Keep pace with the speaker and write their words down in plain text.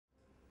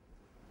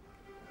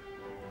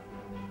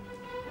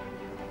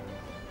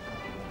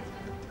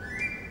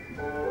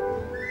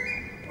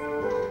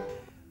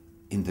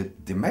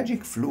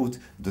Magic Flute,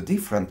 the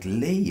different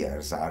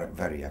layers are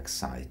very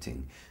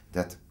exciting.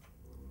 That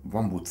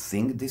one would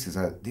think this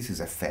is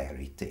a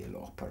fairy tale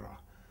opera,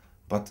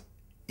 but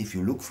if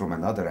you look from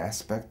another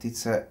aspect,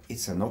 it's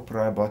an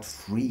opera about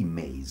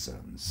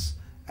Freemasons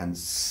and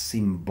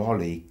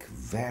symbolic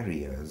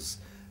various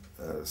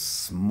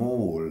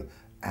small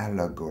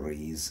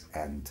allegories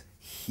and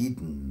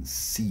hidden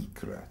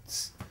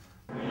secrets.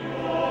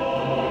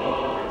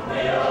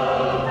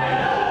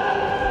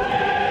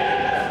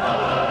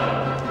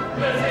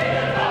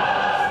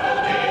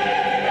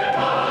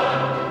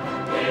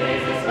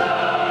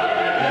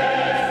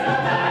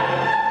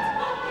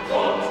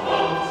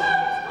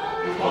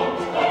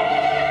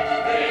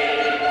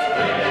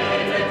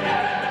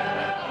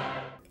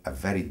 A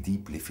very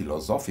deeply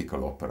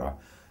philosophical opera,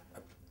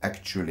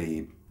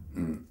 actually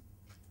in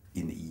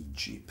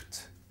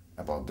Egypt,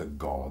 about the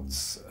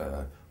gods,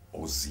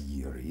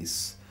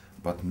 Osiris,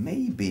 but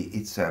maybe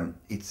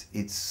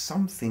it's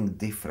something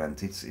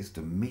different. It's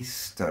the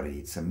mystery.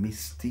 It's a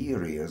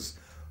mysterious,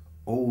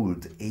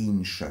 old,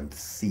 ancient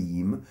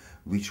theme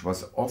which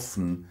was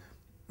often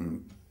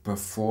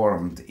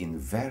performed in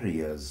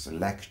various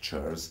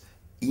lectures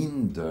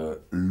in the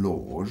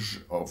loge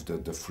of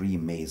the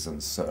Freemason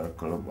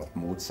circle, what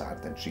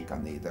Mozart and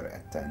Schikaneder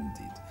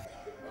attended.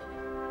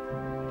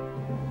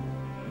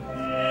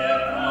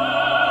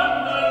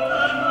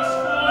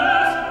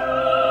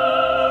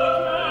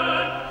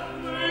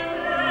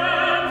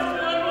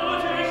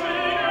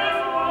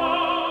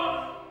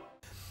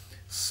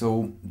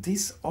 So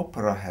this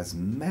opera has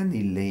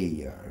many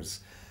layers,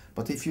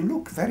 but if you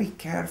look very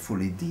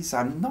carefully, these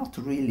are not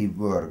really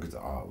worked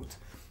out.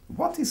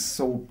 What is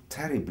so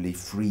terribly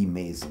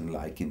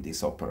Freemason-like in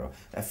this opera?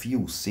 A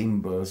few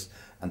symbols,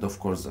 and of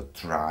course the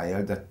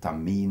trial, that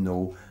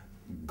Tamino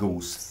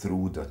goes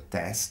through the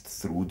test,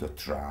 through the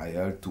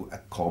trial to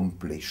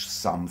accomplish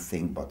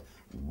something, but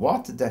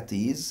what that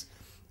is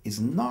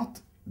not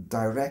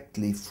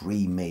directly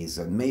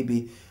Freemason.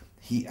 Maybe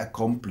he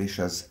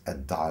accomplishes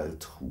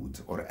adulthood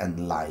or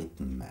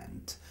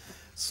enlightenment.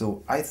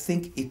 So I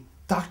think it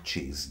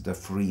touches the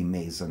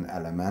Freemason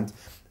element,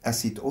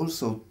 as it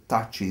also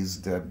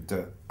touches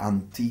the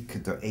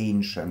antique, the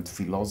ancient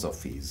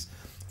philosophies.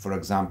 For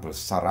example,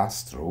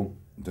 Sarastro,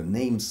 the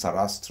name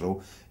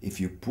Sarastro, if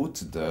you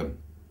put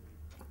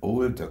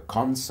all the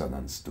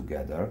consonants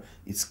together,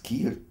 it's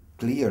clear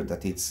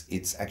that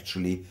it's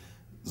actually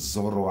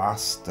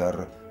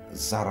Zoroaster,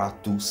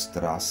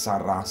 Zarathustra,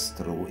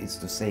 Sarastro, it's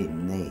the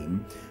same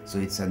name, so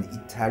it's an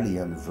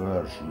Italian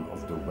version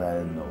of the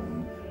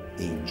well-known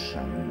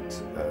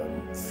ancient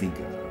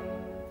Figaro.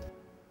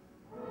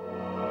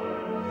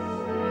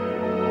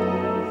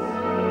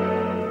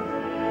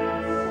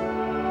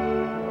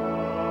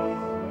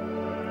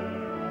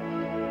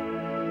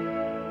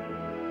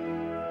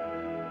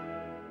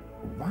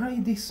 Why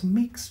this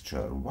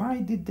mixture?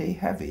 Why did they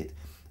have it?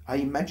 I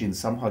imagine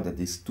somehow that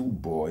these two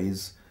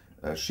boys,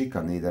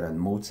 Schikaneder and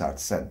Mozart,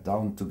 sat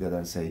down together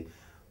and say,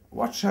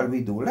 what shall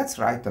we do? Let's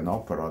write an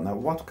opera. Now,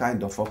 what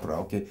kind of opera?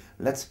 Okay,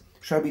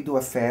 shall we do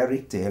a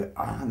fairy tale?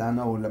 Ah,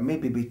 no,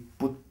 maybe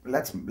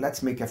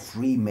let's make a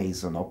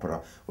Freemason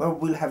opera. Well,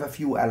 we'll have a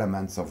few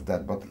elements of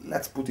that, but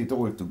let's put it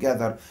all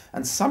together.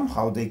 And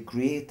somehow they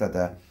created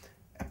a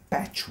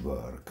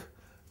patchwork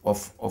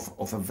of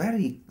a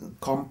very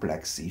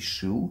complex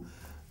issue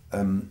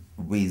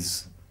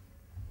with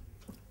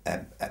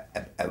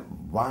a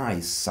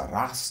wise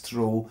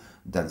Sarastro,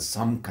 then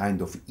some kind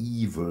of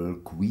evil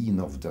queen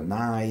of the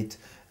night,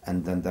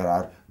 and then there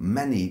are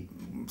many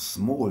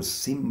small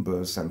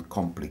symbols and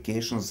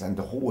complications, and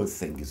the whole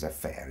thing is a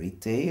fairy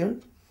tale.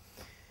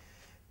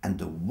 And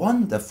the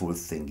wonderful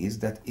thing is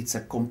that it's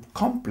a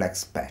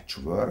complex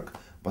patchwork,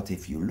 but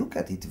if you look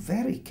at it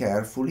very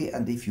carefully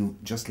and if you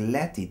just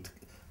let it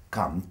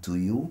come to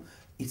you,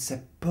 it's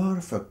a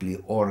perfectly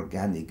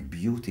organic,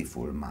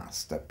 beautiful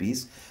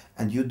masterpiece,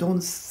 and you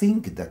don't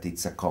think that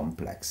it's a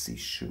complex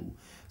issue.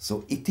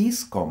 So it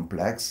is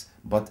complex,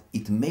 but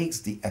it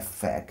makes the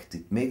effect,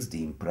 it makes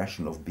the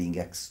impression of being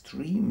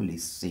extremely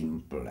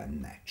simple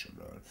and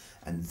natural.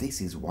 And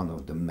this is one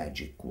of the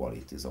magic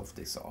qualities of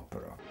this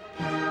opera.